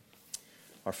pray.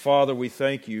 Our Father, we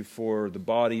thank You for the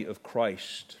body of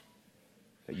Christ,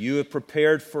 that You have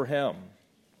prepared for Him,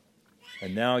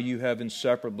 and now You have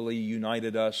inseparably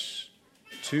united us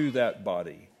to that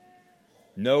body,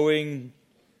 knowing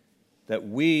that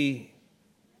we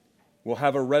will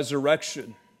have a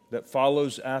resurrection that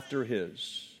follows after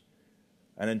His.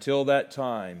 And until that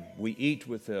time, we eat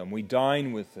with Him, we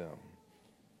dine with Him,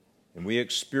 and we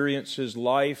experience His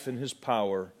life and His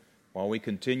power while we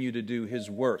continue to do His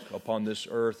work upon this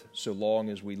earth so long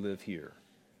as we live here.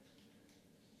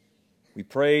 We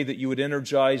pray that You would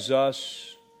energize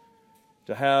us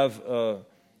to have a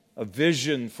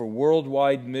vision for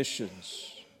worldwide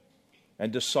missions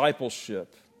and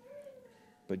discipleship,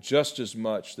 but just as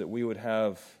much that we would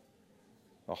have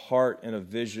a heart and a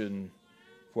vision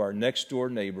for our next door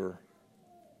neighbor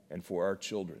and for our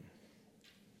children.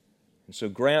 And so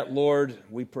grant, Lord,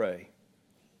 we pray,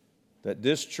 that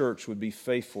this church would be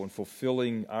faithful in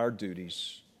fulfilling our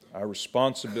duties, our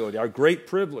responsibility, our great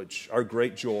privilege, our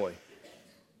great joy.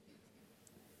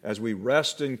 As we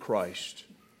rest in Christ,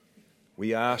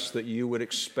 we ask that You would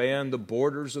expand the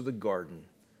borders of the garden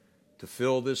to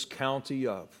fill this county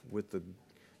up with the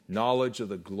knowledge of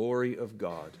the glory of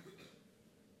God.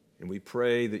 And we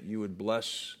pray that You would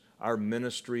bless our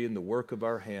ministry and the work of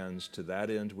our hands. To that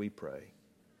end we pray.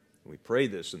 And we pray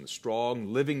this in the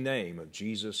strong, living name of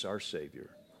Jesus our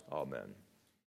Savior. Amen.